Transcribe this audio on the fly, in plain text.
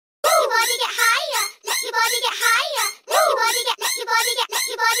your body get higher. Let your body get, let your body get, let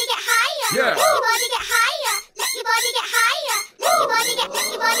your body get higher. Yeah. Let your body get higher. Let your body get higher. Let your body get, let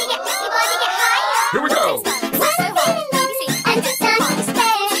your body get, let your body get higher. Here we go. Start.